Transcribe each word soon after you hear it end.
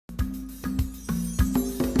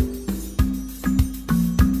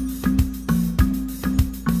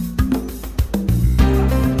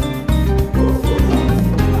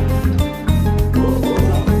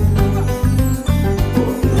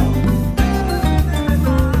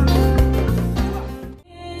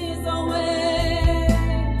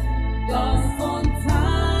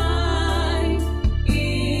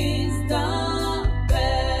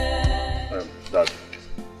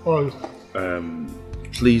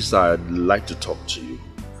Please, I'd like to talk to you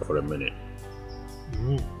for a minute.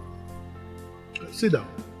 Sit down.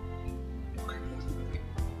 Okay.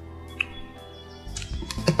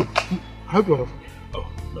 Help you. Oh,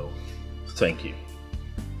 no. Thank you.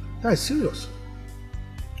 That is serious.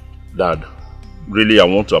 Dad, really, I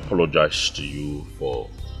want to apologize to you for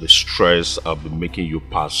the stress I've been making you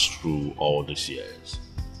pass through all these years.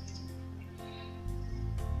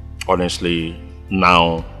 Honestly,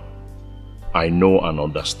 now I know and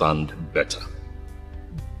understand better.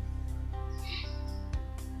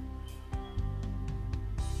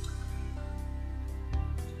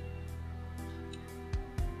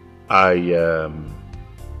 I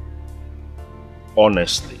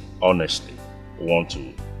honestly want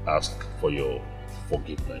to ask for your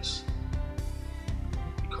forgiveness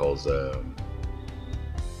because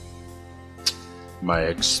my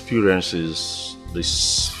experiences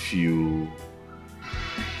these few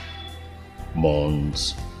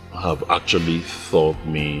months have actually taught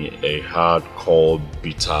me a hardcore,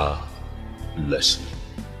 bitter lesson.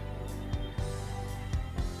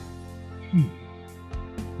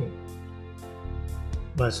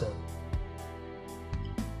 My son,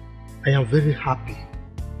 I am very happy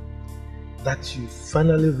that you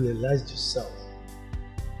finally realized yourself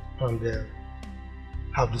and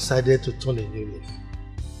have decided to turn a new leaf.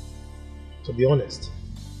 To be honest,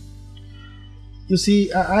 you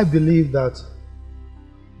see, I believe that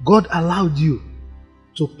God allowed you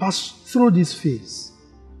to pass through this phase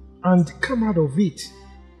and come out of it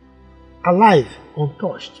alive,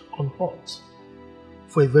 untouched, unhurt,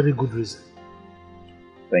 for a very good reason.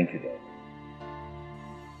 Thank you,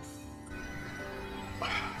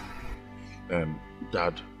 Dad.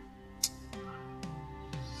 Dad,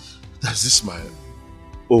 there's this my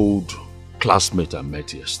old classmate I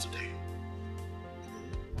met yesterday.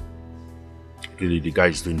 Really, the guy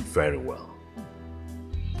is doing very well.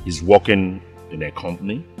 He's working in a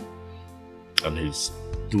company and he's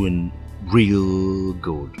doing real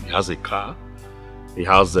good. He has a car.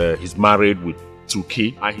 He's married with 2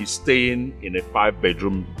 kids and he's staying in a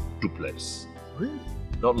 5-bedroom duplex. Really?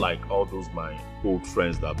 Not like all those my old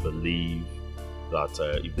friends that believe that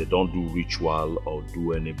if they don't do ritual or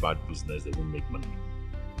do any bad business, they won't make money.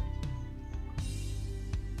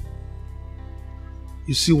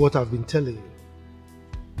 You see what I've been telling you?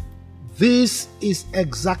 This is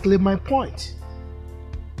exactly my point.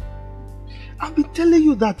 I've been telling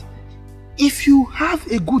you that if you have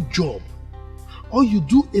a good job or you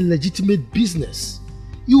do a legitimate business,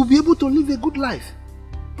 you will be able to live a good life.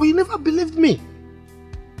 But you never believed me.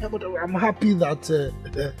 Yeah, but I'm happy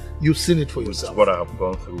that you've seen it for yourself. What I have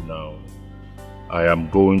gone through now, I am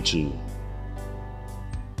going to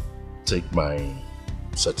take my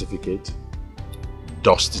certificate,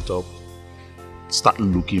 dust it up, start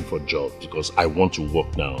looking for jobs because I want to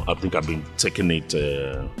work now. I think I've been taking it,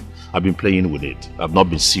 I've been playing with it. I've not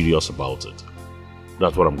been serious about it.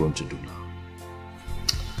 That's what I'm going to do now.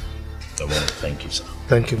 I want to thank you, sir.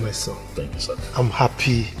 Thank you, my son. Thank you, sir. I'm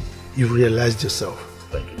happy you realized yourself.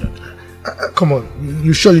 Thank you, Dad. Come on,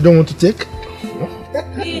 you sure you don't want to take?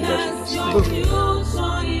 He has your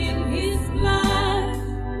future in his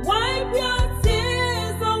plan. Wipe your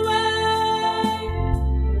tears away.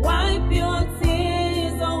 Wipe your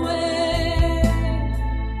tears away.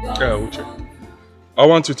 Uche, I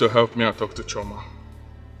want you to help me and talk to Choma.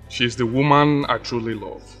 She's the woman I truly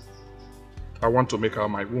love. I want to make her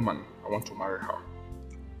my woman. I want to marry her.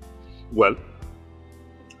 Well,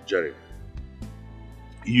 Jerry,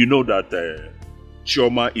 you know that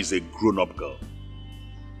Chioma is a grown-up girl.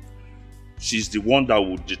 She's the one that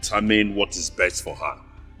will determine what is best for her.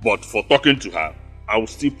 But for talking to her, I will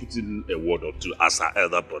still put in a word or two as her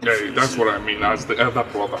elder brother. Yeah, that's what I mean, as the elder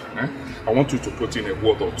brother. I want you to put in a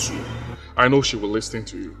word or two. I know she will listen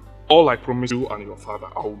to you. All I promise you and your father,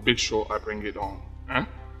 I will make sure I bring it on.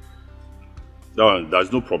 No,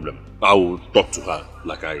 there's no problem. I will talk to her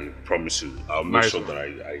like I promise you. I'll make sure that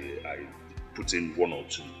I put in 1 or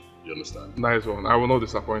 2. You understand? Nice one. I will not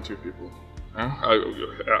disappoint you people.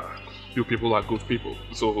 You people are good people.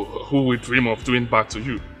 So who will dream of doing bad to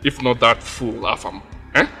you? If not that fool, Afam.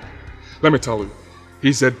 Let me tell you,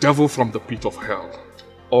 he's a devil from the pit of hell.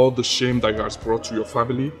 All the shame that he has brought to your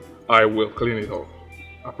family, I will clean it up.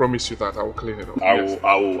 I promise you that I will clean it up.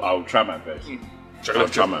 I will try my best. I'll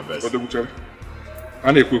try my best. 1,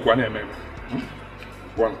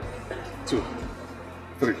 2,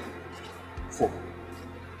 3, 4,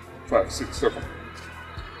 5, 6, 7.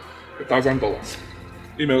 $1,000.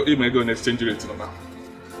 Email go and exchange rate now.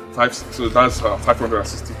 5, so that's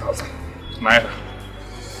 560,000 naira.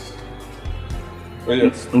 Oh,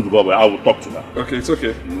 yes. Don't go away. I will talk to her. Okay, it's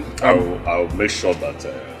okay. I'll make sure that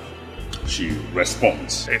she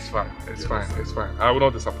responds. It's fine. It's fine. It's fine. I will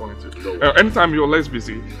not disappoint you. No. Anytime you're less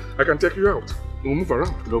busy, I can take you out. We'll move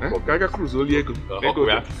around. No problem. Gaga cruise only ego.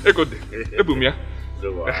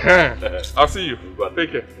 I'll see you.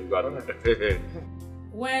 Take care.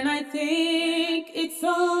 When I think it's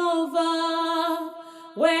over,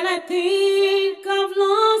 when I think I've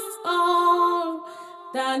lost all,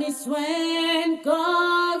 that is when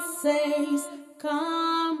God says,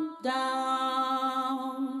 calm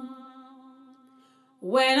down.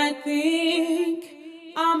 When I think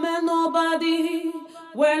I'm a nobody,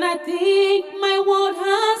 when I think my world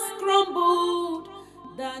has crumbled,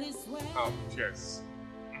 that is when... Oh, cheers.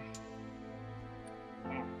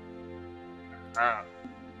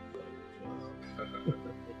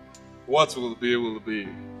 What will be, will be.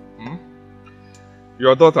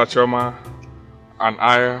 Your daughter Choma and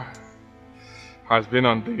I has been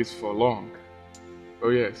on this for long. Oh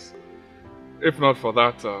yes. If not for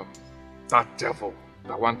that, that devil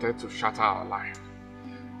that wanted to shatter our life.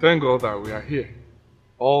 Thank God that we are here.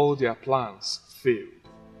 All their plans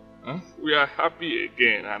failed. We are happy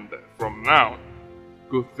again, and from now,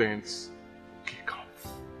 good things kick off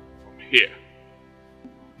from here.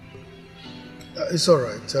 It's all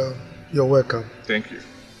right. You're welcome. Thank you.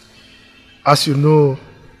 As you know,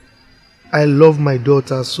 I love my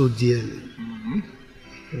daughter so dearly.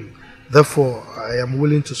 Therefore, I am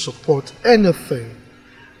willing to support anything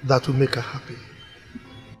that will make her happy.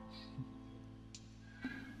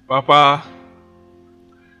 Papa,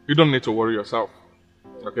 you don't need to worry yourself.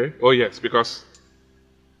 Okay? Oh yes, because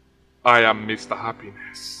I am Mr.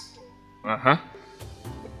 Happiness. I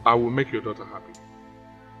will make your daughter happy.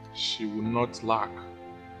 She will not lack.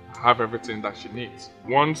 Have everything that she needs.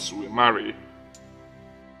 Once we marry,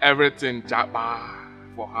 everything jabba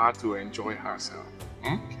for her to enjoy herself.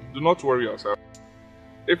 Do not worry yourself.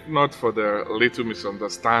 If not for the little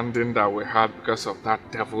misunderstanding that we had because of that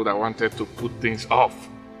devil that wanted to put things off,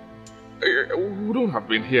 we wouldn't have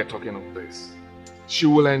been here talking of this. She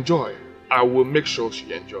will enjoy. I will make sure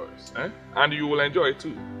she enjoys. And you will enjoy it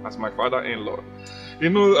too, as my father-in-law. You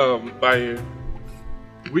know, by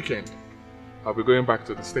weekend, I'll be going back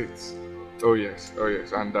to the States. Oh yes.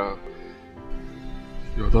 And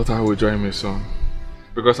your daughter will join me soon.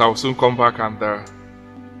 Because I will soon come back and the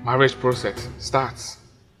marriage process starts.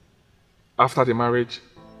 After the marriage,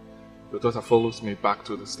 your daughter follows me back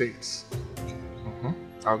to the States.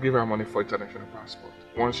 I'll give her money for international passport.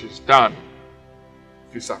 Once she's done,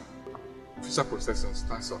 visa processing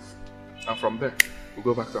starts off. And from there, we'll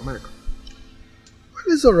go back to America. Well,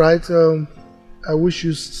 it's all right. I wish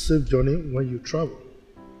you safe journey when you travel.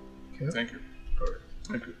 Okay? Thank you. All right.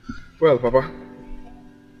 Thank you. Well, Papa,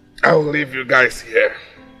 I'll leave you guys here.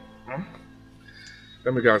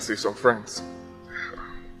 Let me go and see some friends.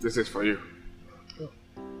 This is for you.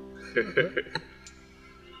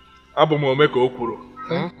 Abu Omeko Okuro.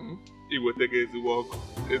 He will take his walk.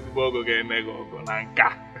 His walk again. Thank you.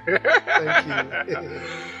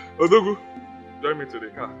 Odogu, join me to the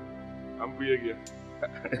car. I'm here.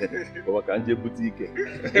 What can you boutique?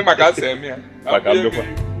 I can't say me. Like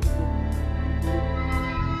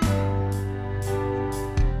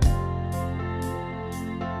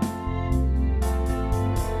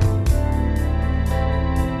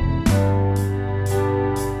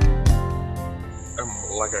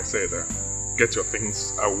I said, get your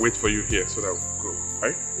things. I'll wait for you here so that we'll go,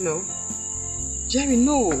 right? No. Jerry,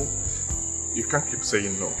 no. You can't keep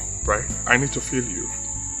saying no, right? I need to feel you.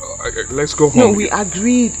 Let's go home. No, we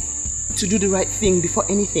agreed to do the right thing before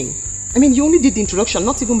anything. I mean, you only did the introduction,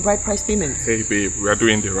 not even bride price payment. Hey babe, we are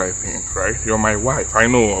doing the right thing, right? You're my wife. I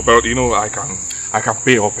know, but you know, I can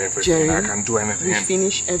pay up everything. Jerry, I can do anything. We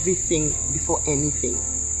finish everything before anything.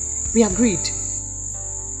 We agreed.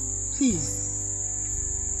 Please.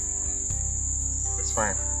 It's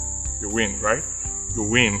fine. You win, right? You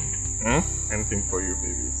win. Anything for you,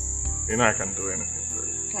 baby. You know I can do anything for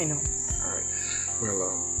you. I know. Alright.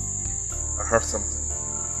 Well, I have something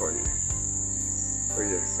for you. Oh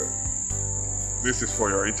yes, sir. This is for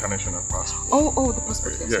your international passport. Oh, the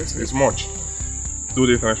passport. Yes, it's much. Do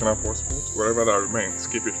the international passport. Whatever that remains,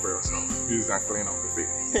 keep it for yourself. Use it and clean up a bit.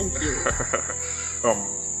 Thank you.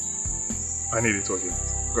 I need it again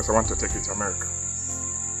because I want to take it to America.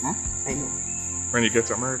 I know. When you get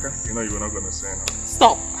to America, you know you're not going to say no.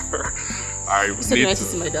 Stop. I you said you wanted to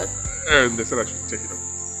see my dad. And they said I should take it up.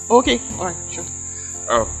 Okay, alright, sure.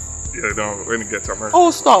 Yeah, no, when you get to America.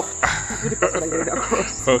 Oh, stop. That's really what I get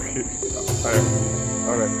across. Okay.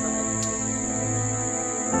 Alright.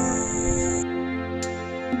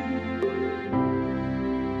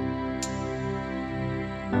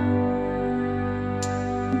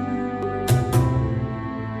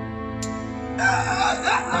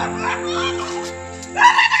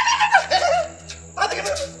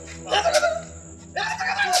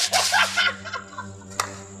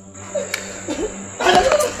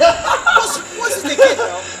 What's this again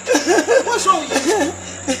now? What's wrong with you?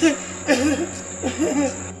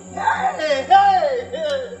 Hey!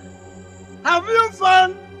 Have you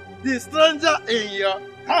found the stranger in your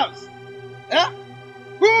house? Eh?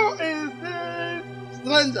 Who is this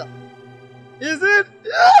stranger? Is it?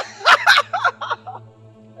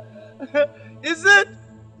 Is it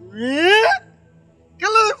me?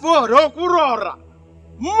 Kaliforo Kurora.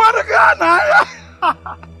 Margana.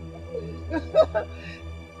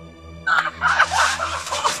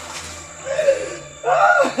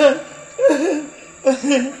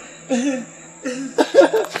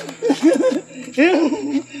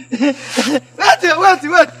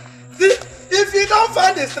 Wait. See, if you don't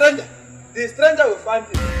find the stranger will find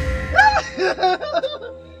you.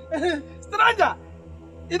 Stranger,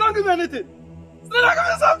 you don't give me anything. Stranger, give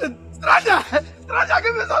me something. Stranger,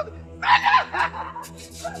 give me something.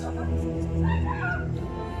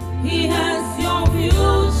 He has your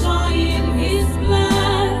future in his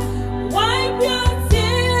plan. Wipe your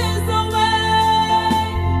tears away.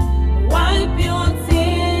 Wipe your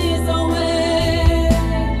tears away.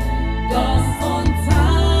 God's on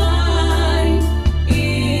time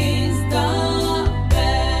is the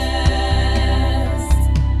best.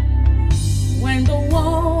 When the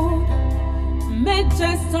world make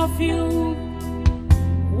jest of you,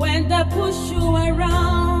 when they push you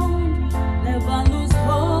around, never lose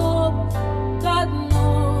hope. God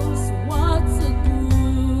knows what to do.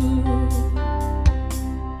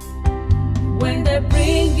 When they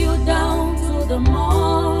bring you down to the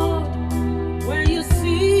mud, when you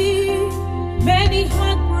see many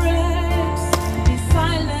heartbreaks, be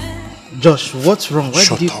silent. Josh, what's wrong? Why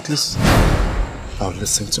Shut did you up. please? Now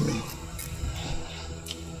listen to me.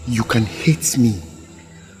 You can hate me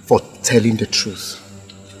for telling the truth,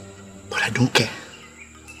 but I don't care.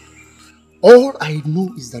 All I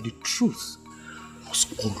know is that the truth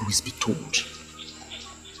must always be told.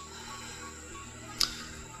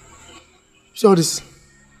 See all this?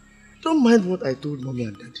 Don't mind what I told mommy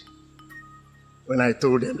and daddy when I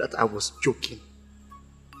told them that I was joking.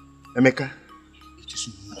 Emeka, it is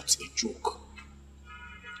not a joke.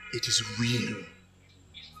 It is real.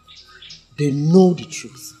 They know the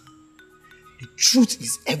truth. The truth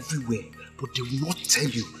is everywhere, but they will not tell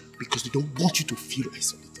you because they don't want you to feel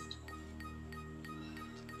isolated.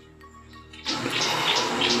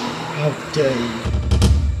 How dare you?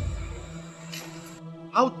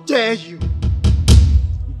 How dare you?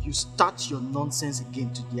 If you start your nonsense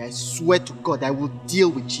again today, I swear to God I will deal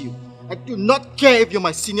with you. I do not care if you're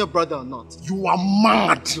my senior brother or not. You are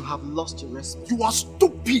mad. You have lost your respect. You are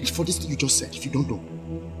stupid for this thing you just said, if you don't know.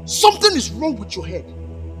 Something is wrong with your head.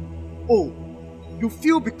 Oh, you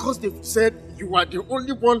feel because they've said you are the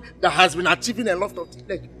only one that has been achieving a lot of things.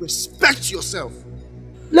 Like, respect yourself.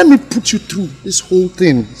 Let me put you through this whole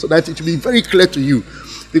thing so that it will be very clear to you,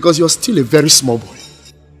 because you're still a very small boy.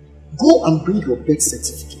 Go and bring your birth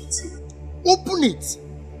certificate. Open it.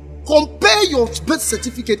 Compare your birth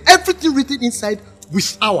certificate, everything written inside,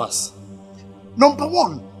 with ours. Number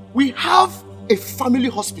 1, we have a family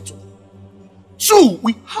hospital. 2,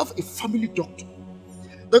 we have a family doctor.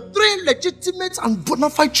 The 3 legitimate and bona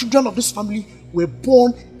fide children of this family were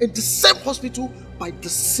born in the same hospital by the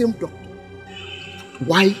same doctor.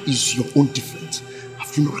 Why is your own different?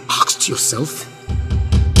 Have you not asked yourself?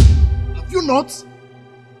 Have you not?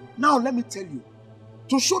 Now let me tell you,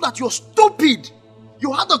 to show that you're stupid,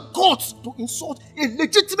 you had the guts to insult a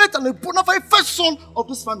legitimate and a bona fide first son of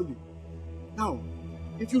this family. Now,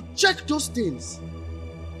 if you check those things,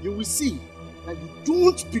 you will see that you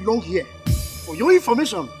don't belong here. For your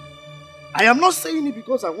information, I am not saying it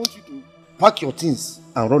because I want you to pack your things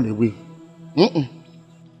and run away.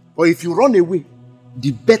 But if you run away,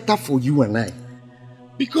 the better for you and I.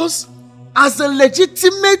 Because as a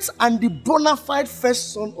legitimate and the bona fide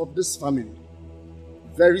first son of this family,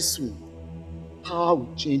 very soon, power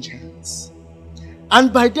will change hands.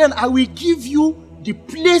 And by then, I will give you the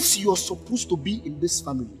place you're supposed to be in this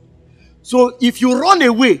family. So if you run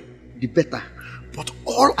away, the better. But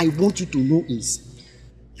all I want you to know is,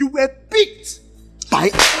 you were picked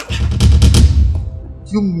by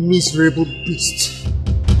you miserable beast.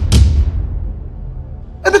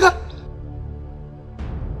 Emeka!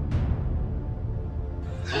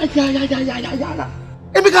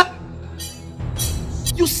 Emeka!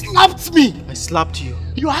 You slapped me! I slapped you.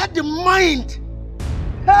 You had the mind!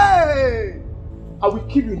 Hey! I will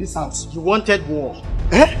kill you in this house. You wanted war.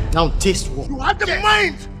 Eh? Now taste war. You had the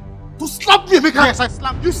mind to slap me, Emeka! Yes, I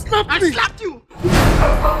slapped you. You slapped me! I slapped you!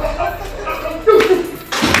 Stop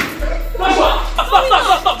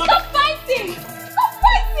fighting! Stop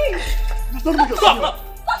fighting! Don't make yourself.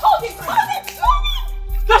 Stop holding! Hold it!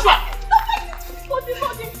 Stop fighting! Hold it!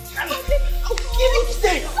 Hold it! I'll kill you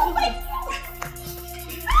today. Stop fighting!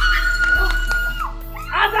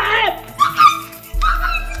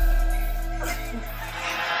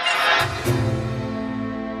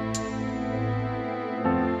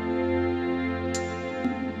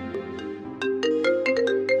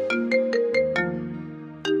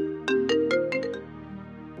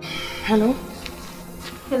 Hello?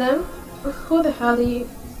 Hello? Who the hell are you?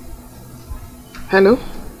 Hello?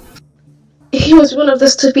 He was one of the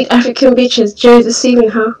stupid African bitches Jerry deceiving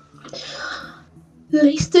her.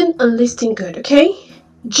 Listen and listen good, okay?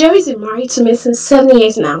 Jerry's been married to me since 7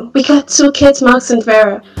 years now. We got 2 kids, Max and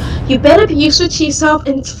Vera. You better be used to Chief's help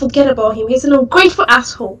and forget about him. He's an ungrateful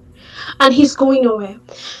asshole. And he's going nowhere.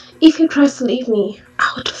 If he tries to leave me,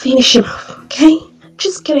 I would finish him off, okay?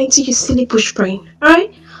 Just get into your silly bush brain,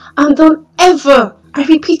 alright? And don't ever, I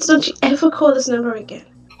repeat, don't you ever call this number again.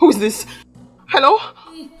 Who's this? Hello?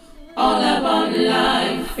 All about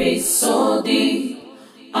life is so deep.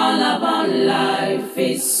 All about life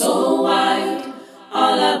is so wide.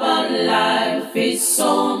 All about life is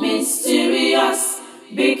so mysterious.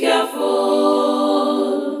 Be careful.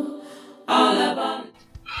 All about.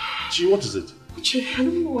 Gee, what is it?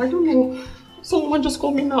 I don't know. Someone just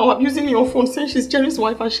called me now abusing your phone, saying she's Jerry's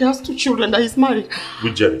wife and she has 2 children that he's married.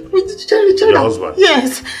 With Jerry? With Jerry. Your husband?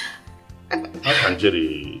 Yes. How can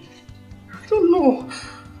Jerry... I don't know.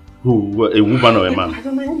 Who? A woman or a man? I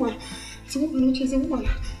don't know, a woman. It's a woman, she's a woman.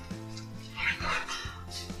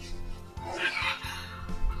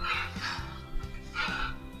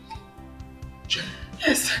 Jerry?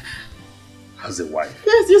 Yes. Has a wife?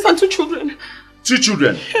 Yes, and 2 children. 2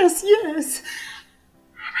 children? Yes.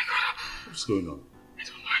 What's going on? I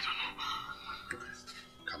don't know.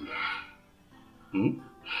 Calm down.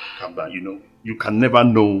 Calm down. You know, you can never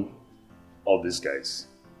know all these guys.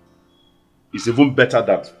 It's even better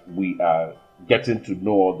that we are getting to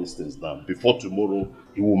know all these things now. Before tomorrow,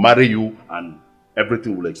 he will marry you and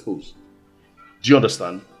everything will expose. Do you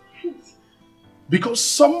understand? Yes. Because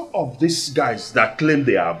some of these guys that claim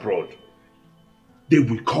they are abroad, they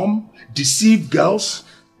will come, deceive girls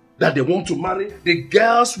that they want to marry. The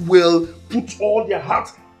girls will put all their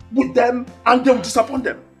heart with them and they will disappoint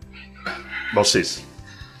them. But sis,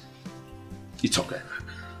 it's okay.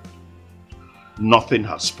 Nothing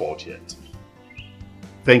has spoiled yet.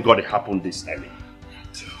 Thank God it happened this early.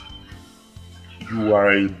 You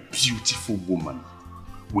are a beautiful woman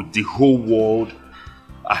with the whole world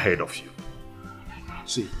ahead of you.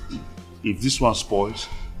 See, if this one spoils,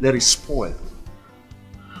 let it spoil.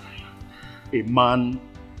 A man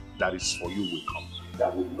that is for you will come,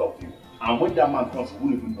 that will love you. And when that man comes, you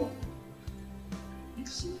won't even know.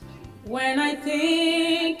 It's okay. When I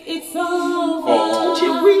think it's over,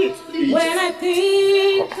 Wait, please. when I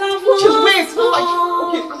think I've Wait. lost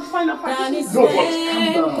Okay, I'm fine. that is No, but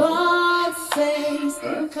when calm down. God says,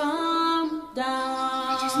 calm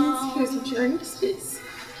down. I need space.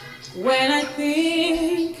 When I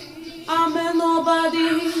think I'm a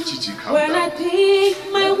nobody, Chichi, calm when down. I think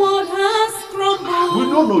my world has crumbled, We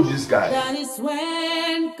don't know this guy. that is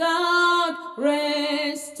when God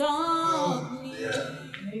restores me.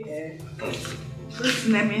 This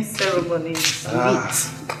naming ceremony is sweet.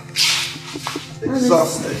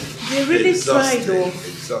 Exhausting. They really tried though.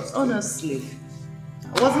 Exhausting. Honestly.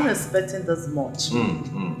 I wasn't expecting this much.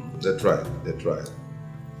 They tried.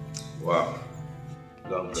 Wow.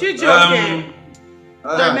 Chijioke.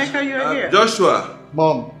 Jamaica, you are here. Joshua.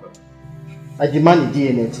 Mom, I demand a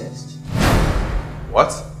DNA test.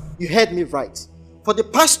 What? You heard me right. For the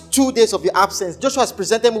past 2 days of your absence, Joshua has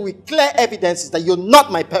presented me with clear evidences that you're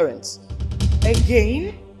not my parents.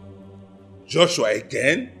 Again? Joshua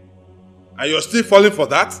again? And you're still falling for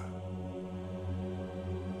that?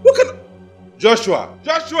 What can... Joshua!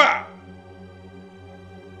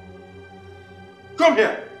 Come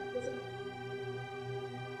here!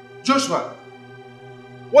 Joshua!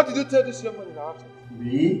 What did you tell this young man in our absence?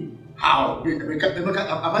 Me? How?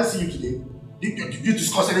 Have I seen you today? Did you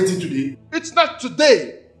discuss anything today? It's not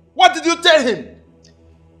today! What did you tell him?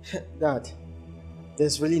 Dad,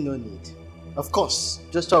 there's really no need. Of course,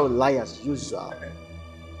 Joshua will lie as usual.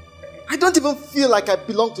 I don't even feel like I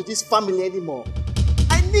belong to this family anymore.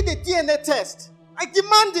 I need a DNA test. I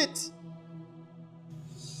demand it.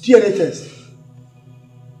 DNA test?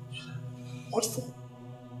 What for?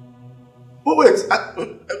 But wait,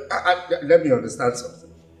 let me understand something.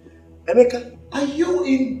 Emeka, are you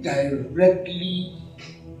indirectly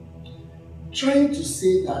trying to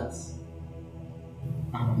say that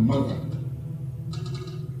our mother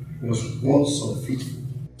was once unfaithful.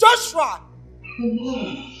 Joshua!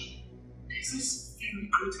 No, this is very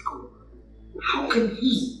critical. How can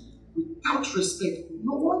he, without respect,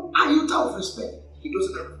 no one iota of respect, he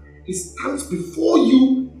doesn't have, he stands before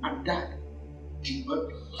you and Dad,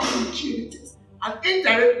 demand genetics. And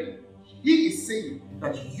indirectly, he is saying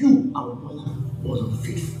that you, our mother, was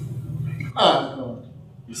unfaithful. Ah, God.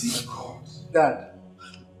 You see, God, Dad,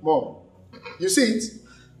 Mom, you see it?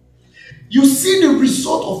 You see the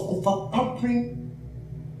result of over-pampering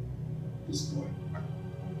this boy.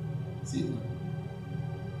 See it?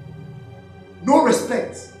 No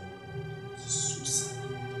respect. Suicide.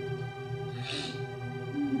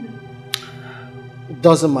 It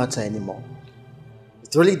doesn't matter anymore.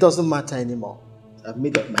 It really doesn't matter anymore. I've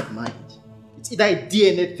made up my mind. It's either a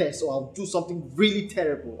DNA test or I'll do something really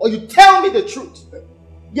terrible. Or you tell me the truth.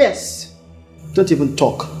 Yes. Don't even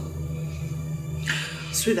talk.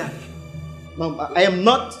 Sweetheart. Mom, I am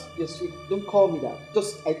not your sweet. Don't call me that.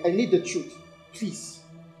 Just, I need the truth. Please.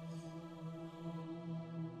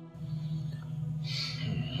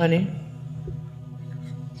 Honey,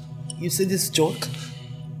 you see this joke?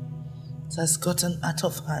 It has gotten out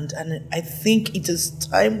of hand, and I think it is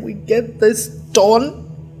time we get this done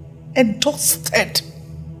and dusted.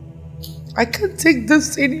 I can't take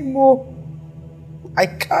this anymore. I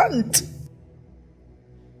can't.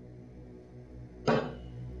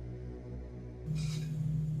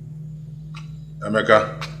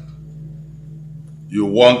 Emeka, you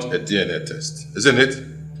want a DNA test, isn't it?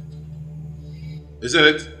 Isn't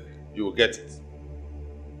it? You will get it.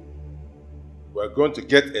 We're going to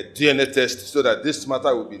get a DNA test so that this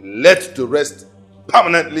matter will be laid to rest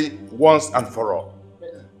permanently once and for all.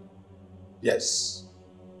 Yes.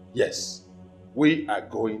 Yes. We are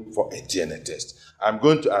going for a DNA test. I'm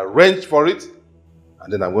going to arrange for it,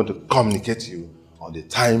 and then I'm going to communicate to you on the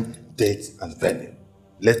time, date, and venue.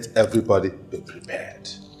 Let everybody be prepared.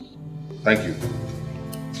 Thank you.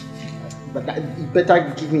 But you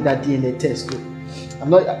better give me that DNA test, though. I'm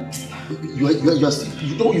not.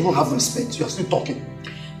 You don't even have respect. You're still talking.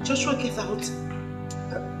 Joshua, get out.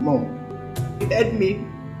 Mom. You heard me.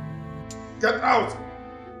 Get out!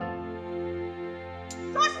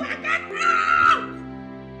 Joshua, get out!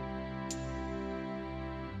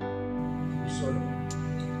 Sorry.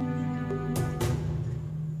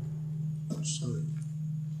 I'm sorry.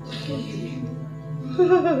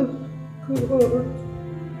 God.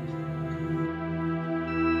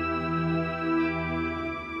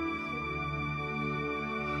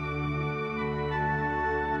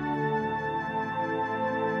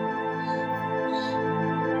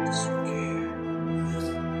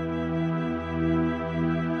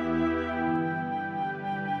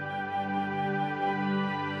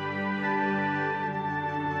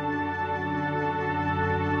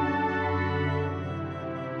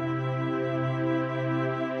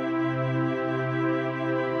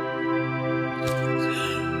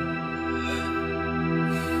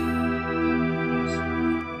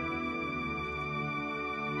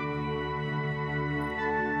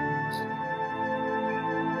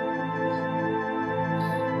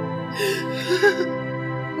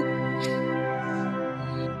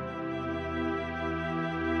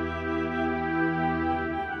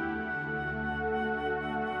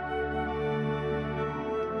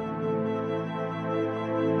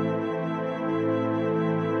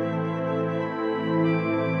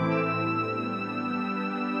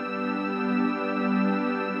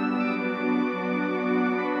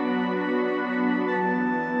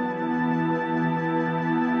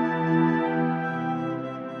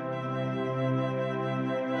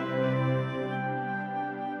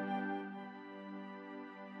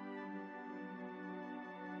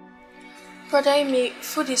 Brother Amy,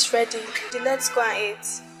 food is ready. Let's go and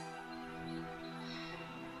eat.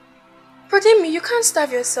 Brother Amy, you can't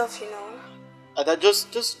starve yourself, you know. Ada,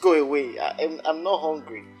 just go away. I'm not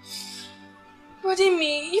hungry. Brother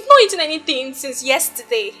Amy, you've not eaten anything since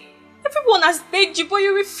yesterday. Everyone has begged you, but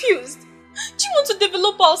you refused. Do you want to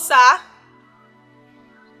develop ulcer?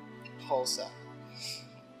 Ulcer?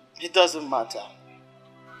 It doesn't matter.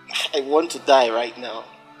 I want to die right now.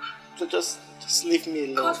 So just leave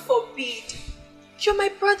me alone. God forbid. You're my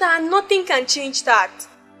brother and nothing can change that.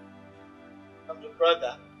 I'm your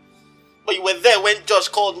brother. But you were there when Josh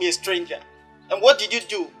called me a stranger. And what did you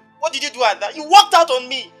do? What did you do at that? You walked out on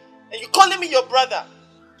me. And you calling me your brother.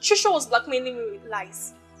 Joshua was blackmailing me with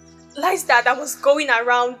lies. Lies that I was going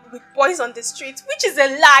around with boys on the streets, which is a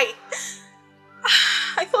lie.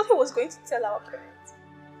 I thought he was going to tell our parents.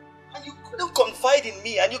 And you couldn't confide in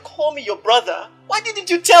me and you call me your brother. Why didn't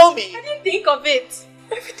you tell me? I didn't think of it.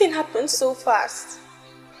 Everything happened so fast.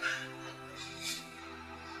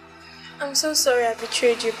 I'm so sorry I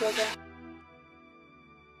betrayed you, brother.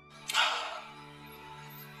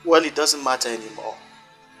 Well, it doesn't matter anymore.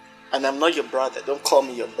 And I'm not your brother. Don't call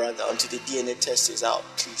me your brother until the DNA test is out,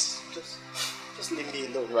 please. Just leave me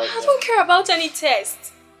alone right now. I don't care about any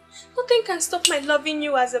test. Nothing can stop my loving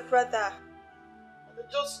you as a brother.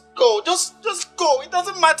 Just go. Just go. It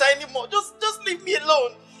doesn't matter anymore. Just leave me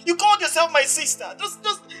alone. You called yourself my sister.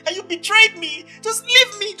 And you betrayed me. Just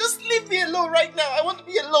leave me. Just leave me alone right now. I want to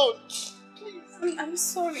be alone. Please. I'm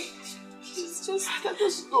sorry. Just go.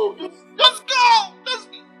 Just go. Just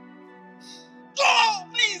go.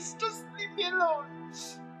 Please. Just leave me alone.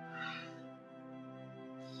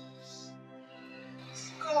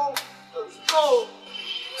 Just go. Just go.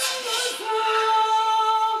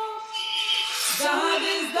 God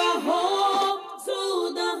is the hope to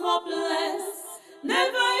the hopeless.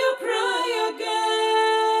 Never you cry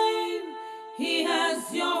again. He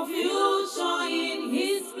has your future in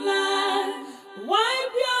his plan.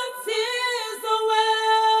 Wipe your tears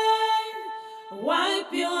away.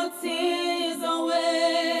 Wipe your tears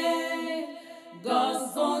away.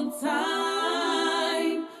 God's on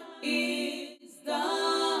time is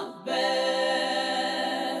the best.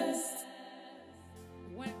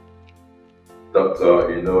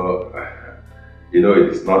 Doctor, you know it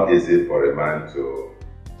is not easy for a man to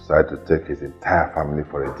decide to take his entire family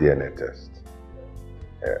for a DNA test.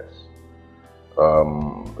 Yes.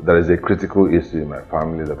 There is a critical issue in my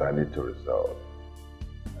family that I need to resolve.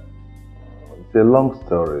 It's a long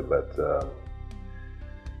story, but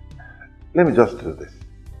let me just do this.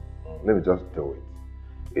 Let me just do it.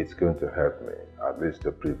 It's going to help me, at least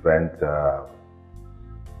to prevent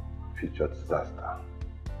future disaster.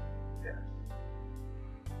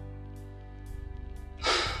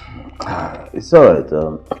 It's alright.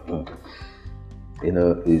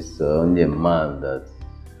 It's only a man that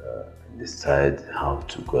decides how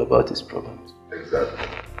to go about his problems. Exactly.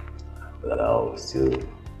 But I'll still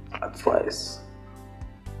advise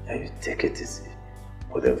that you take it easy,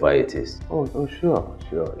 whatever it is. Oh, sure.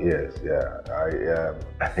 Yes, yeah.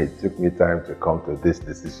 It took me time to come to this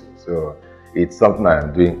decision, so it's something I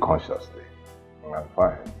am doing consciously. I'm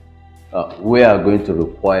fine. We are going to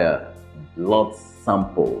require blood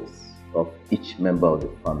samples of each member of the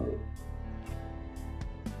family.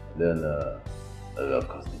 Then, of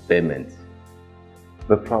course, the payment.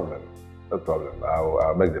 No problem.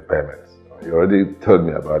 I'll make the payments. You already told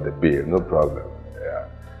me about the bill. No problem. Yeah,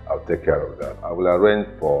 I'll take care of that. I will arrange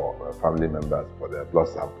for family members for their blood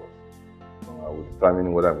samples. I will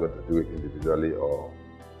determine whether I'm going to do it individually or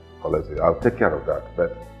collectively. I'll take care of that.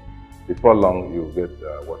 But before long, you'll get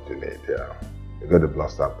what you need. Yeah, you get the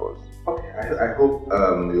blood samples. Okay, I hope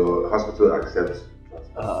your hospital accepts.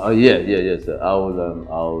 Yes, sir.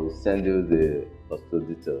 I'll send you the hospital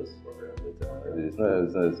details. Okay. But, it's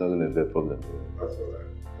not going to be a problem. That's all right.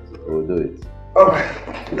 We'll do it. All right,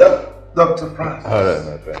 Dr. Francis. All right,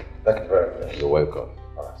 my friend. Thank you very much. You're welcome.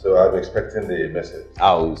 So I'm expecting the message.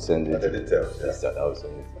 I'll send it. And the details. Yeah. Yes, I'll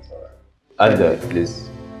send it. That's all right. And please,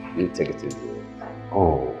 you take it easy.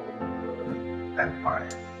 Oh, I'm fine.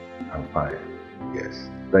 Yes.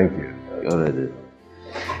 Thank you. You're ready.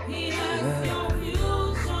 He has your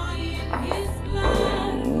future in his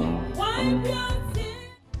plan. Wipe your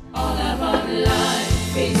tears. All about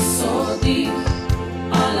life is so deep.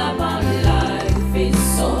 All about life is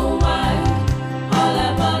so wide. All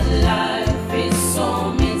about life is so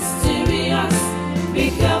mysterious. Be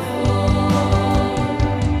careful.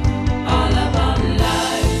 All about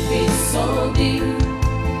life is so deep.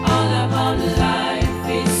 All about life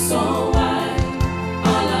is so wide.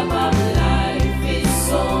 All about life is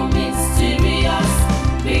so mysterious.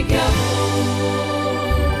 Be careful.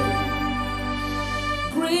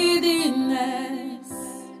 Greediness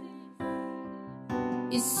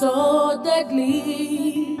is so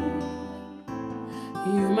deadly.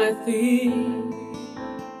 You might think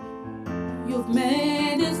you've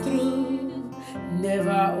made it through.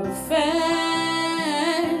 Never offend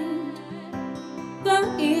the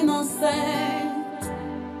innocent,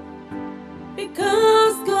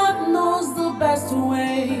 because God knows the best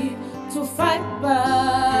way to fight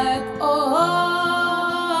back. All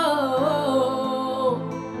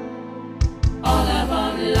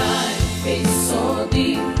about life is so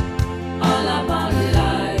deep. All about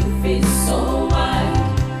life is so wide.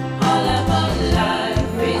 All about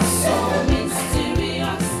life is so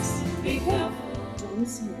mysterious. Be careful. Let me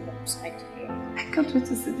see your upside here. I can't wait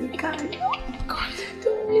to see the guy. Oh God,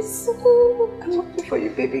 Don't be so. I'm happy for you,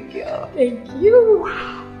 baby girl. Thank you.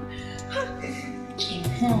 Wow.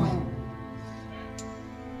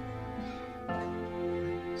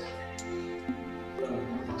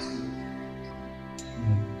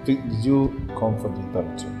 Did you come for the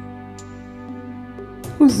interview too?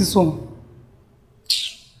 Who's this one?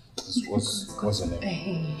 What's your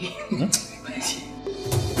name?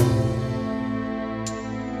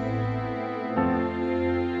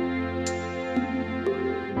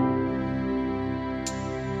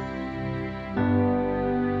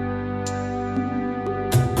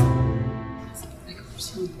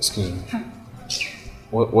 Excuse me.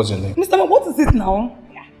 What's your name? Mr. Man, what is it now?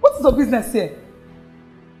 What is your business here?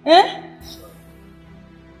 Eh?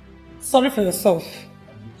 Sorry for yourself.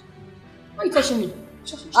 Why are you touching me?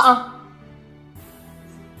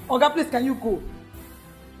 Oga, please, can you go?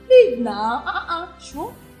 Leave now.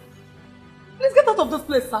 Sure? Please get out of this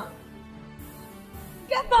place, sir.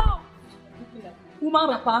 Get out! Woman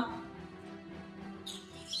rapper.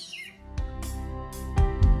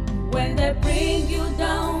 When they bring you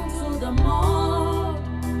down to the mud,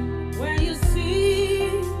 when you see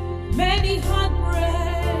many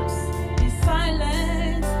heartbreaks, be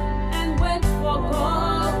silent and wait for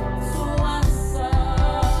God to answer.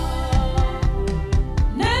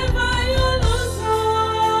 Never you lose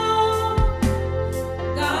hope.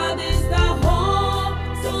 God is the hope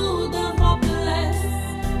to the hopeless.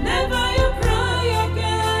 Never you cry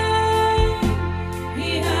again. He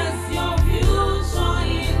has your future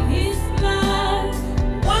in His plan.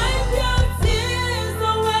 Wipe your tears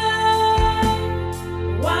away.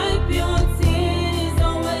 Wipe your tears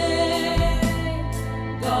away.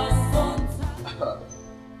 God's own time.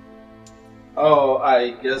 Oh,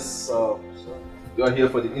 I guess you are here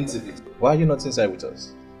for the interview. Why are you not inside with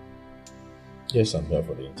us? Yes, I'm here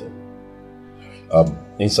for the interview.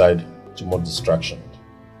 Inside, too much distraction.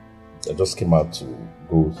 I just came out to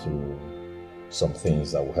go through some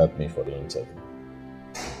things that will help me for the interview.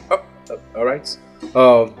 All right.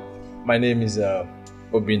 My name is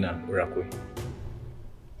Obina Urakwe.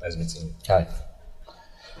 Nice meeting you. Hi.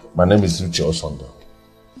 My name is Uche Osondo.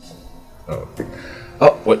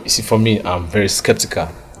 Well, you see, for me, I'm very skeptical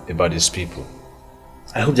about these people.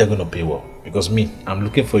 I hope they're going to pay well, because me, I'm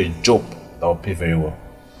looking for a job that will pay very well.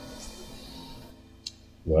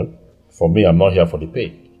 Well, for me, I'm not here for the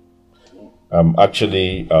pay. I'm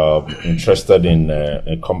actually interested in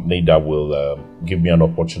a company that will give me an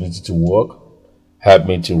opportunity to work, help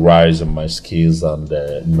me to rise in my skills and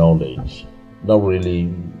knowledge. Not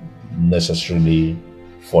really necessarily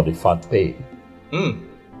for the fat pay.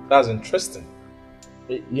 That's interesting.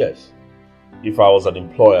 Yes. If I was an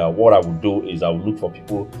employer, what I would do is I would look for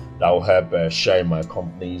people that will help share my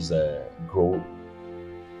company's growth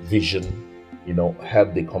vision,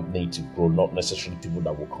 help the company to grow, not necessarily people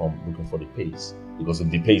that will come looking for the pays. Because if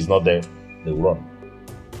the pay is not there, they will run.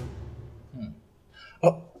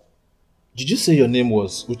 Did you say your name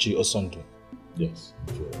was Uche Osondo? Yes,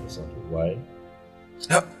 Uche Osondo. Why?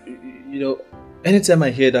 Anytime I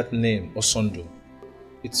hear that name, Osondo,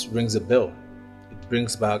 it rings a bell. It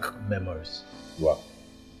brings back memories. Wow.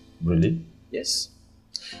 Really? Yes.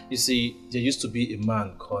 You see, there used to be a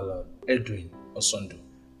man called Edwin Osondo.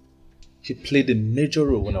 He played a major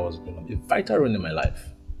role when I was growing up, a vital role in my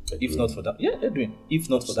life. Edwin. If not for that, Edwin. If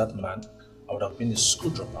not for that man, I would have been a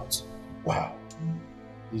school dropout. Wow.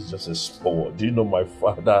 He's just a sport. Do you know my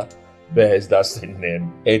father bears that same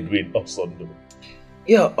name, Edwin Osondo?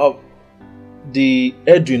 Yeah, the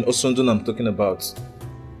Edwin Osondo I'm talking about,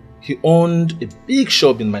 he owned a big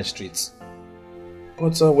shop in my street.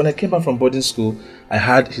 But when I came back from boarding school, I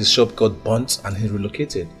had his shop got burnt and he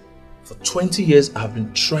relocated. For 20 years, I've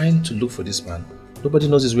been trying to look for this man. Nobody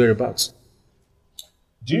knows his whereabouts.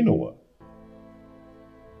 Do you know what?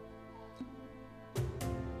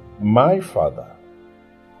 My father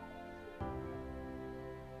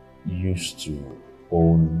used to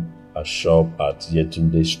own a shop at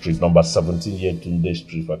Yetunde Street, number 17 Yetunde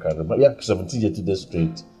Street, if I can remember. Yeah, 17 Yetunde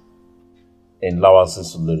Street in Lawansin,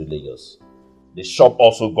 Sulere, Lagos. The shop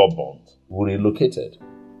also got burnt. We relocated.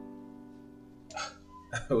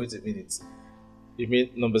 Wait a minute. You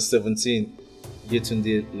mean number 17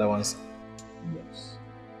 Yetunde Lawansin? Yes.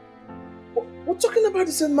 We're talking about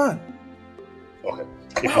the same man. Okay.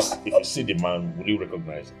 If you see the man, will you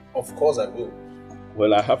recognize him? Of course I will.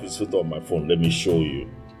 Well, I have his photo on my phone. Let me show you.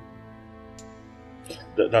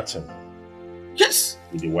 That's him. Yes.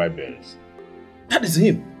 With the white berries. That is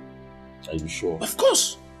him. Are you sure? Of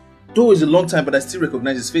course. Though it's a long time, but I still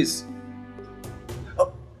recognize his face.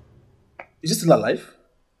 Is he still alive?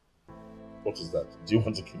 What is that? Do you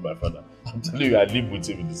want to kill my father? I'm telling you, I live with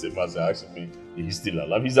him in the same house. You're asking me if he's still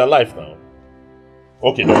alive. He's alive now.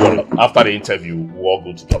 Okay, don't worry. After the interview, we'll all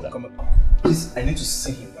go together. Come on. Please, I need to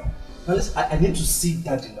see him now. I need to see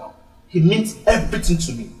Daddy now. He means everything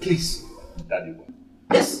to me. Please. Daddy,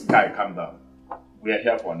 yes. Guy, calm down. We are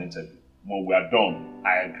here for an interview. When we are done,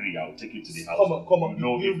 I agree. I'll take you to the house. Come on.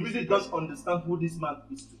 You really don't understand who this man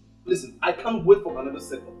is to. Listen, I can't wait for another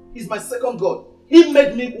second. He's my second God. He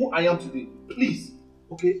made me who I am today. Please.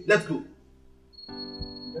 Okay, let's go.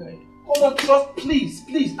 Okay. Come on, trust, please.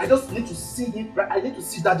 I just need to see him, right? I need to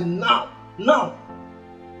see Daddy now. Now.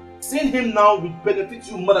 Seeing him now will benefit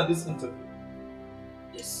you more than this interview.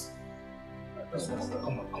 Yes.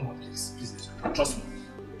 Come on, please. Trust me.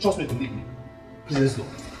 Trust me, believe me. Please, let's go.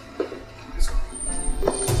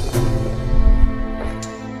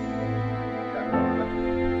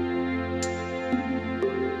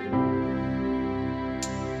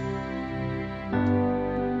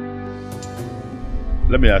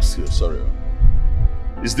 Let me ask you, sorry.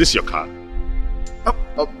 Is this your car?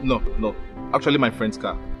 No. Actually, my friend's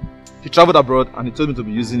car. He traveled abroad and he told me to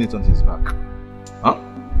be using it on his back. Huh?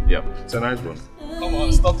 Yeah. It's a nice one. Come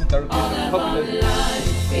on, stop the interrogation. All about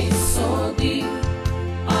life is so deep.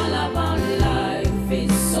 All about life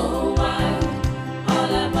is so wide.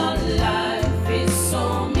 All about life is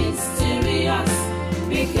so mysterious.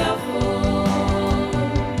 Be careful.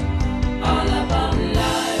 All about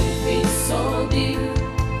life is so deep.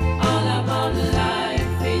 All about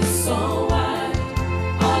life is so wide.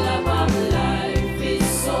 All about life is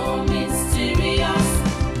so mysterious.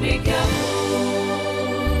 Be careful.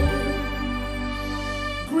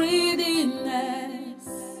 Greediness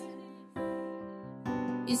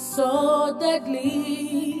is so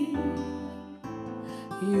deadly.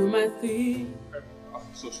 You might think.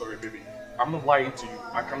 I'm so sorry, baby. I'm not lying to you.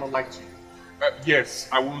 I cannot lie to you. Yes,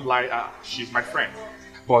 I won't lie. She's my friend.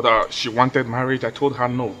 But she wanted marriage. I told her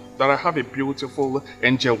no. That I have a beautiful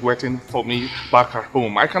angel waiting for me back at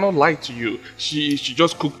home. I cannot lie to you. She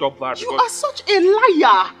just cooked up that. You are such a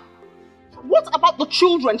liar. What about the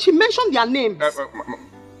children? She mentioned their names.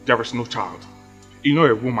 There is no child. You know,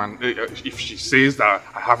 a woman, if she says that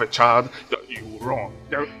I have a child, you're wrong.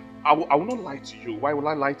 I will not lie to you. Why will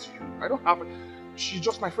I lie to you? I don't have. She's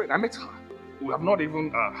just my friend. I met her. We have not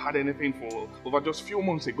even had anything for over just a few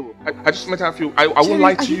months ago. I just met her a few. I won't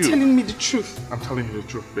lie to you. Are you telling me the truth? I'm telling you the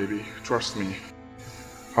truth, baby. Trust me.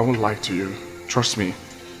 I won't lie to you. Trust me.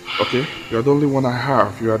 Okay? You're the only one I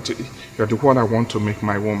have. You're the one I want to make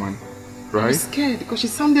my woman. Right? I'm scared because she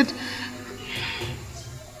sounded.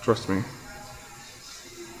 Trust me.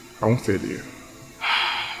 I won't fail you.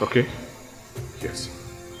 Okay? Yes.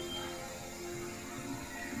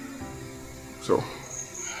 So,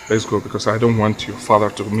 let's go because I don't want your father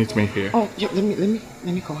to meet me here. Oh, yeah, let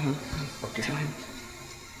me call him. Okay. Tell him.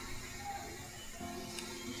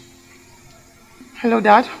 Hello,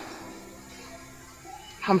 Dad.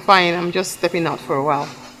 I'm fine. I'm just stepping out for a while.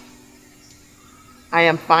 I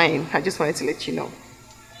am fine. I just wanted to let you know.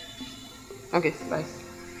 Okay, bye.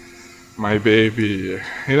 My baby,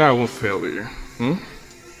 you know I won't fail you.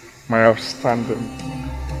 My outstanding,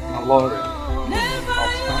 my Lord.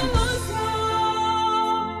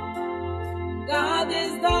 God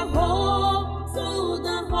is the hope to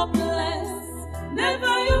the hopeless.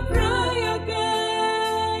 Never you cry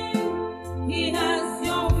again. He has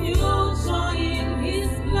your future in His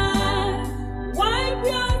plan. Wipe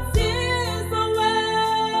your tears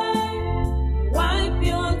away. Wipe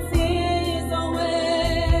your tears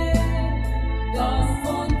away. 'Cause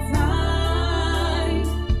on time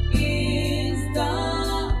is the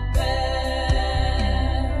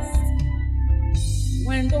best.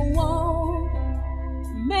 When the world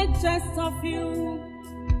make jest of you,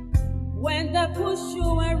 when they push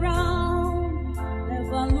you around,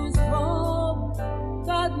 never lose hope.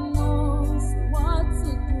 God knows what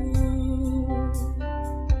to do.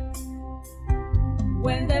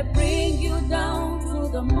 When they bring you down to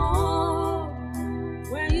the mud,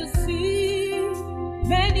 when you see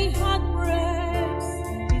many heartbreaks,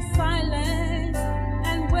 be silent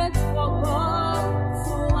and wait for God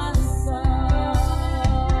to answer.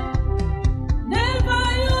 Never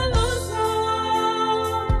you lose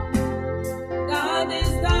hope. God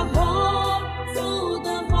is the hope to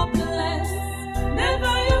the hopeless.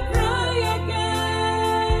 Never you cry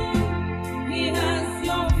again. He has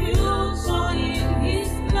your future in His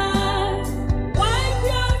plan. Wipe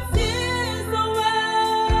your tears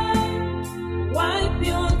away. Wipe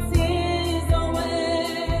your tears away.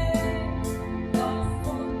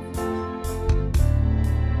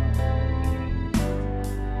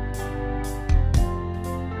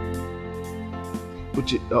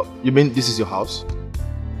 You mean this is your house?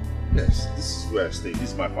 Yes, this is where I stay.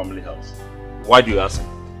 This is my family house. Why do you ask me?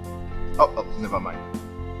 Oh, never mind.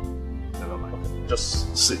 Never mind. Okay,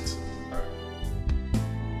 just sit.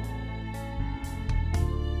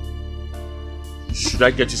 Should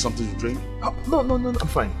I get you something to drink? Oh, no, I'm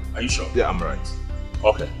fine. Are you sure? Yeah, I'm right.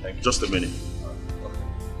 Okay, thank you. Just a minute.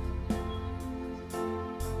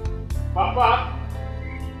 Papa!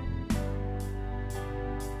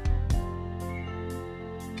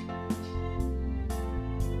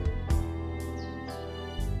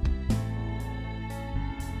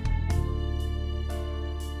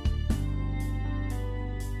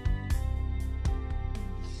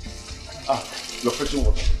 You're fetching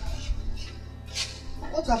water.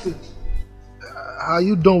 What happened? Are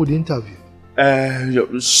you done with the interview?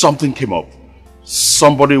 Something came up.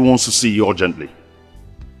 Somebody wants to see you urgently.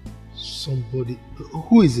 Somebody?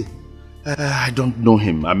 Who is it? I don't know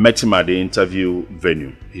him. I met him at the interview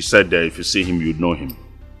venue. He said that if you see him, you'd know him.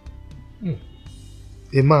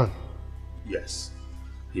 A man? Yes.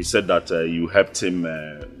 He said that you helped him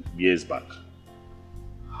years back.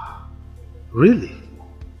 Really?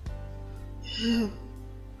 Yeah.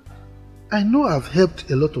 I know I've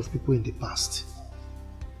helped a lot of people in the past.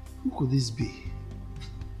 Who could this be?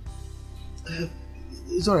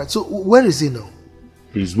 It's alright. So where is he now?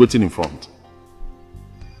 He's waiting in front.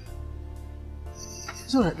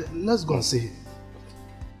 It's alright. Let's go and see him.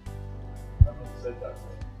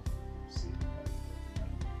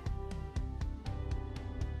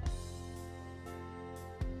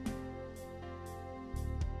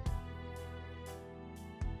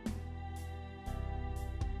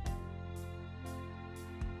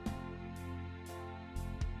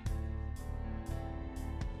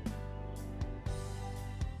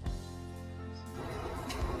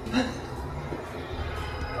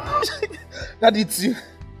 That it's you.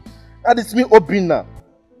 That it's me, Obina.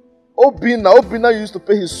 Obina used to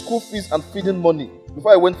pay his school fees and feeding money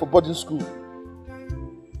before I went for boarding school.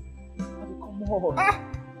 Come on.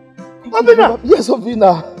 Obina! Yes,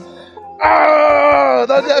 Obina.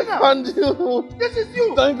 Daddy, I found you. This is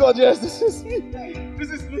you. Thank God, yes, this is me.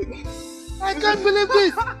 This is me. I can't believe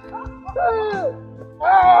this.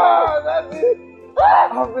 Daddy.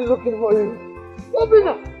 I've been looking for you.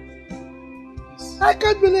 Obina. I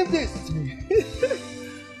can't believe this. It's me.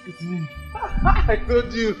 It's me. I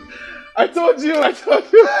told you. I told you.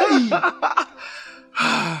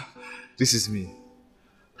 This is me.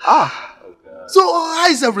 So how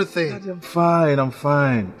is everything? Daddy, I'm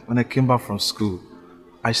fine. When I came back from school,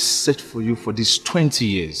 I searched for you for these 20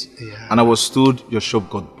 years. Yeah. And I was told your shop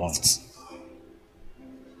got burnt.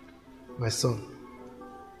 My son,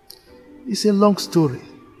 it's a long story.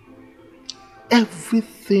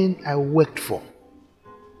 Everything I worked for.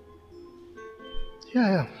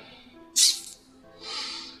 Yeah.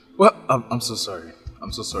 Well, I'm so sorry.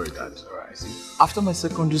 I'm so sorry, Dad. Alright. After my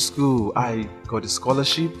secondary school, I got a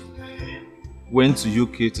scholarship, went to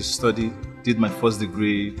UK to study, did my first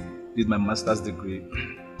degree, did my master's degree.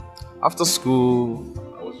 After school,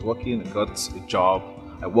 I was working, I got a job,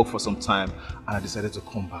 I worked for some time, and I decided to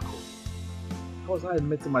come back home. That was how I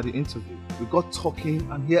met him at the interview. We got talking,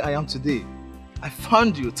 and here I am today. I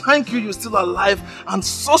found you. Thank you, you're still alive and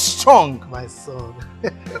so strong. My son.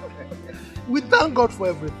 We thank God for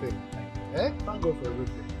everything. Thank God for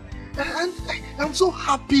everything. And I'm so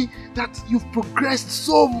happy that you've progressed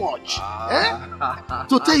so much.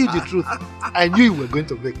 To tell you the truth, I knew you were going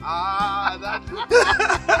to make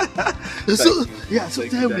it. So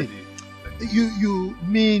tell me, you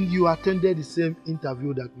mean you attended the same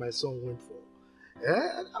interview that my son went for?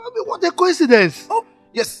 I mean, what a coincidence. Oh,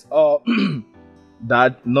 yes.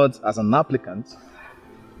 Dad, not as an applicant,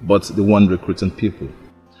 but the one recruiting people.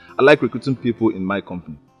 I like recruiting people in my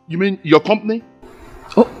company. You mean your company?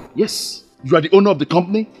 Oh, yes. You are the owner of the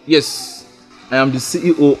company? Yes. I am the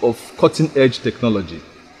CEO of Cutting Edge Technology.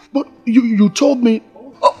 But you told me...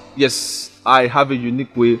 Oh, yes. I have a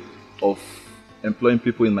unique way of employing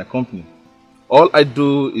people in my company. All I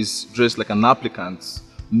do is dress like an applicant,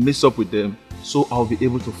 mix up with them, so I'll be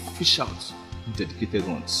able to fish out dedicated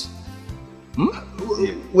ones.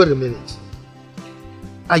 Wait a minute.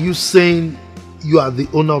 Are you saying you are the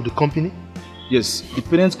owner of the company? Yes, the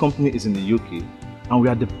parent company is in the UK and we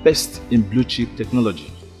are the best in blue chip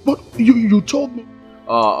technology. But you told me.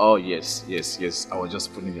 Oh yes. I was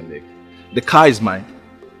just pulling your leg. The car is mine.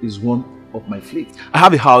 It's one of my fleet. I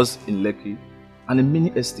have a house in Lekki and a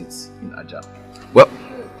mini estate in Ajah. Well,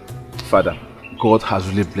 Father, God has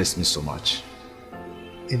really blessed me so much.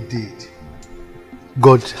 Indeed.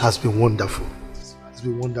 God has been wonderful. It's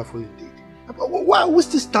been wonderful indeed. But why are we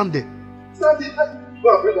still standing? Standing?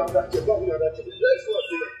 Go and bring down that chair. Go and bring down that chair. Let's go and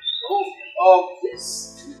see.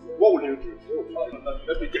 Yes. What will you do?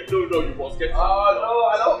 Let me get. No, you must get. No,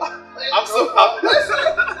 I don't. I'm so happy.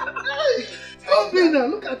 Hey, come in now.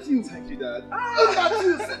 Look at you. Thank you, Dad. Look at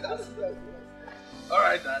you. Sit down. All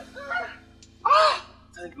right, Dad.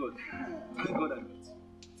 Thank God. Thank God I met.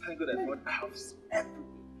 Thank God I found house everywhere.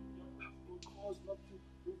 No calls, nothing.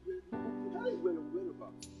 Where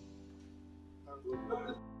about?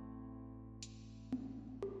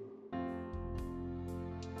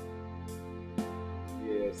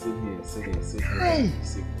 Yeah, same here. Hey!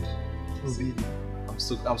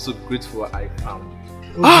 I'm so grateful I found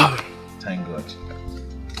you. Thank God.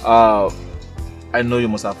 I know you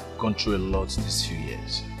must have gone through a lot these few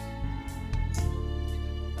years.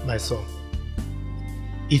 My son,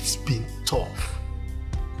 it's been tough.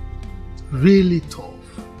 Really tough.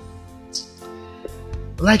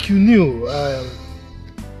 Like you knew,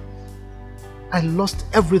 I lost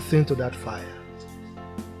everything to that fire.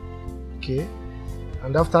 Okay?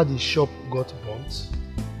 And after the shop got burnt,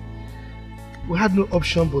 we had no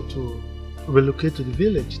option but to relocate to the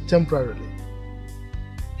village temporarily.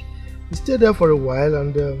 We stayed there for a while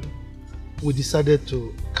and we decided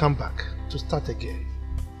to come back, to start again,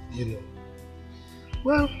 you know.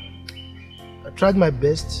 Well, I tried my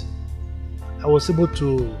best. I was able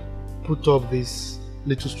to put up this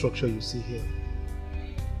little structure you see here.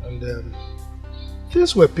 And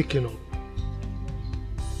things were picking up.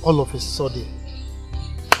 All of a sudden,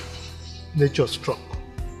 nature struck.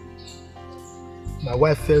 My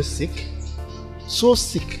wife fell sick, so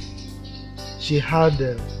sick. She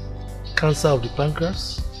had cancer of the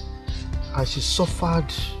pancreas and she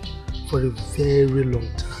suffered for a very long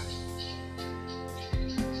time.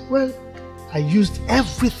 Well, I used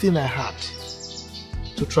everything I had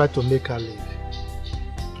to try to make her live.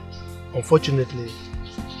 Unfortunately,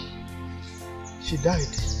 she died.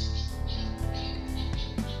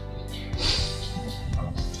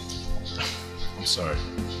 I'm sorry.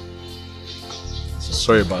 So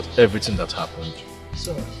sorry about everything that happened.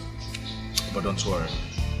 Sorry. But don't worry.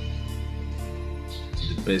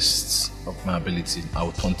 To the best of my ability, I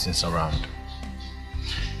will turn things around.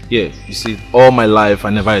 Yeah, you see, all my life I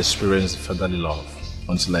never experienced fatherly love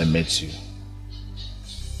until I met you.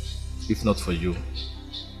 If not for you,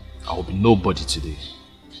 I will be nobody today.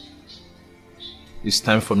 It's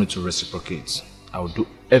time for me to reciprocate. I will do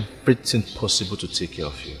everything possible to take care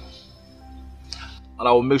of you. And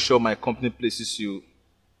I will make sure my company places you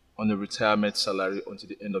on a retirement salary until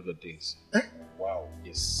the end of your days. Wow.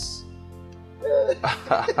 Yes.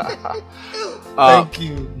 Thank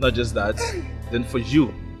you. Not just that. Then for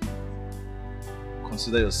you,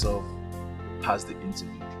 consider yourself past the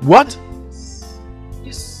interview. What?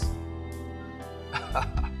 Yes.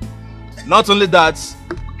 Not only that,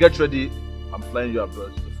 get ready. I'm flying you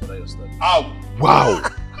abroad to further your studies. Oh, wow.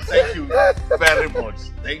 Thank you very much.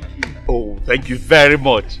 Thank you. Oh, thank you very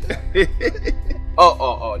much.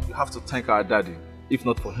 Oh, you have to thank our daddy. If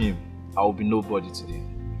not for him, I will be nobody today.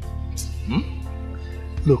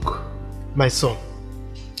 Look, my son,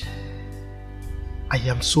 I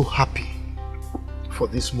am so happy for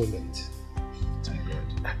this moment. Thank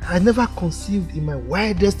God. I never conceived in my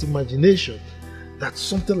wildest imagination that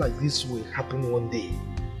something like this will happen one day.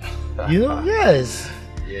 You know, yes.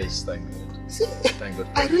 Yes, thank God. See, thank God.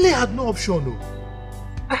 I really had no option, though.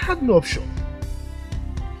 I had no option.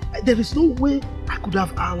 There is no way I could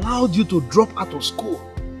have allowed you to drop out of school,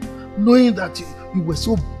 knowing that you were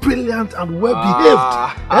so brilliant and well behaved.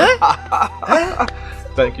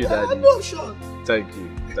 Thank you, I Daddy. had no option. Thank you,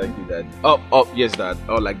 Daddy. Oh, yes, Dad.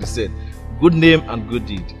 Oh, like they said, good name and good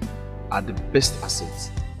deed are the best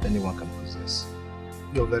assets anyone can possess.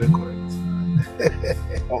 You're very correct.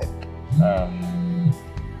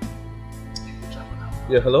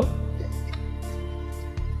 Yeah, hello?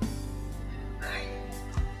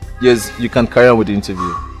 Yes, you can carry on with the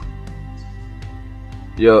interview.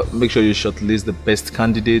 Yeah, make sure you shortlist the best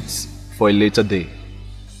candidates for a later day.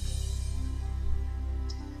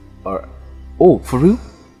 Alright. Oh, for real?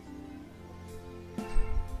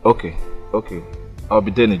 Okay. I'll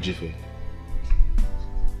be there in a jiffy.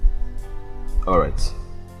 Alright.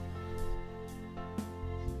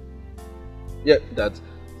 Yeah, that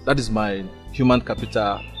is my human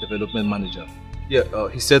capital development manager. Yeah,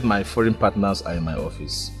 he said my foreign partners are in my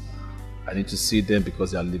office. I need to see them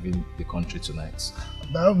because they are leaving the country tonight.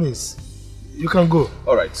 By all means, you can go.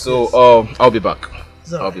 Alright, so yes. I'll be back.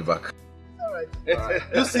 I'll be back. Alright.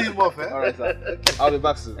 You see him off, eh? Alright, sir. I'll be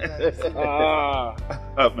back soon.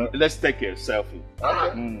 Let's take a selfie.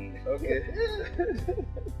 Okay.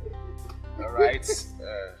 Alright.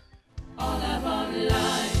 All about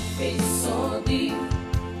life is so deep.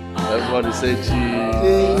 Everybody say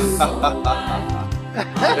cheese.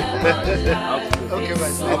 Okay, my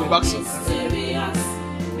son. I'll be back soon. Serious,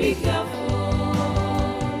 be careful.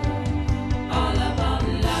 All about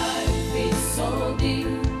life is so deep.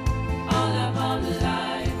 All about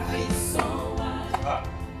life is so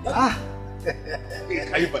wide.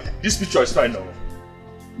 This picture is fine now.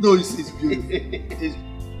 No, it's beautiful.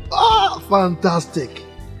 Fantastic.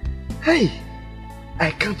 Hey,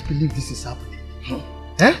 I can't believe this is happening.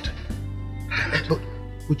 Eh? But,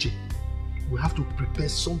 Uche, we have to prepare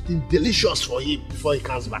something delicious for him before he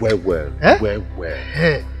comes back. Well. Eh? Well.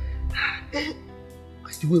 Eh?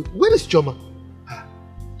 Where is Choma?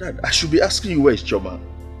 Dad, I should be asking you where is Choma.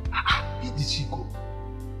 Where did she go?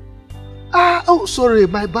 Oh, sorry,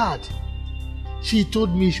 my bad. She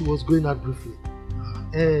told me she was going out briefly.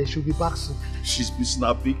 She'll be back soon. She's missing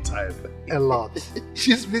her big time. A lot.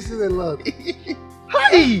 She's missing a lot.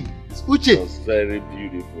 Hi! Uche! It was very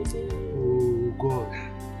beautiful. Oh, God.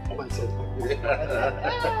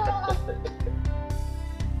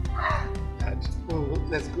 Oh,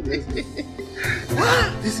 let's go.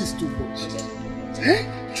 This is too much. Eh?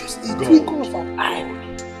 Just a twinkle of an eye.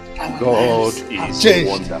 God is a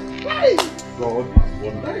wonder. God is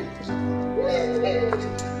wonder.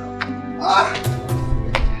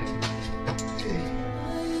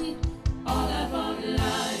 All about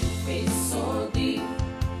life is so deep.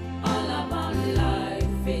 All about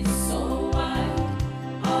life is so wide.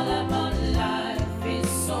 All about life is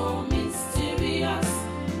so mysterious.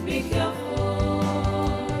 Be careful.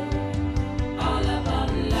 All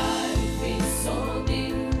about life is so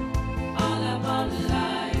deep. All about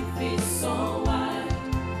life is so wide.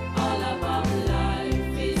 All about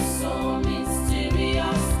life is so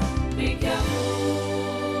mysterious. Be careful.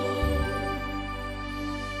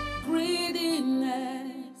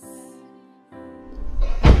 Greediness.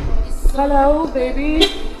 Hello, baby.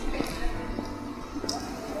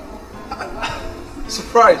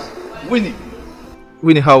 Surprise! Winnie!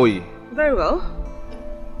 Winnie, how are you? Very well.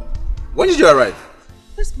 When did you arrive?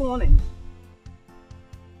 This morning.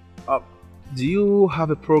 Do you have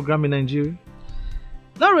a program in Nigeria?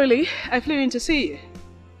 Not really. I flew in to see you.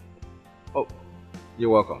 Oh, you're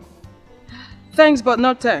welcome. Thanks, but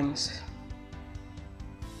not thanks.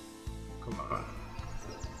 Come on.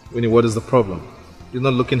 Winnie, what is the problem? You're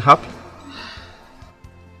not looking happy?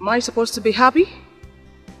 Am I supposed to be happy?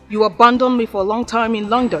 You abandoned me for a long time in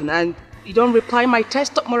London and you don't reply my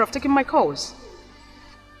text more of taking my calls.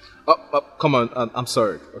 Come on, I'm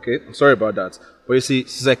sorry, okay? I'm sorry about that. But you see,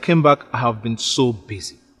 since I came back, I have been so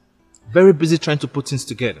busy. Very busy trying to put things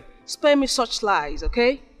together. Spare me such lies,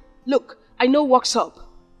 okay? Look, I know what's up.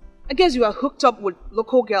 I guess you are hooked up with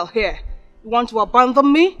local girl here. You want to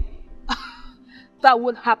abandon me? That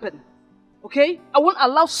won't happen, okay? I won't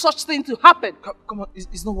allow such thing to happen. Come on,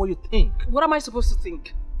 it's not what you think. What am I supposed to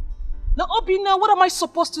think? Now, Obina, what am I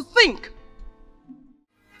supposed to think?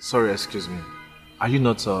 Sorry, excuse me. Are you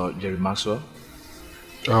not Jerry Maxwell?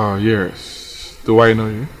 Yes. Do I know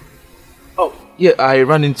you? Oh, yeah, I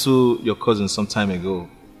ran into your cousin some time ago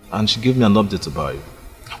and she gave me an update about you.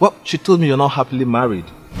 Well, she told me you're not happily married.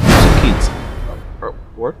 Two kids.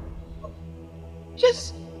 What?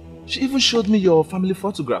 Yes. She even showed me your family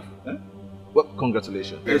photograph. Eh? Well,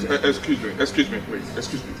 congratulations. Excuse me, please.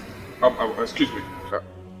 Excuse me. Excuse me.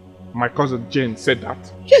 My cousin Jane said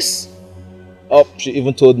that? Yes. Oh, she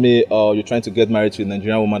even told me you're trying to get married to a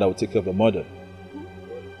Nigerian woman that will take care of your mother.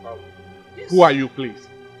 Yes. Who are you, please?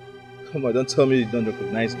 Come on, don't tell me you don't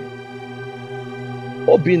recognize me.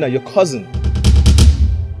 Obina, your cousin.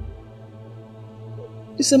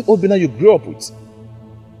 The same Obina you grew up with.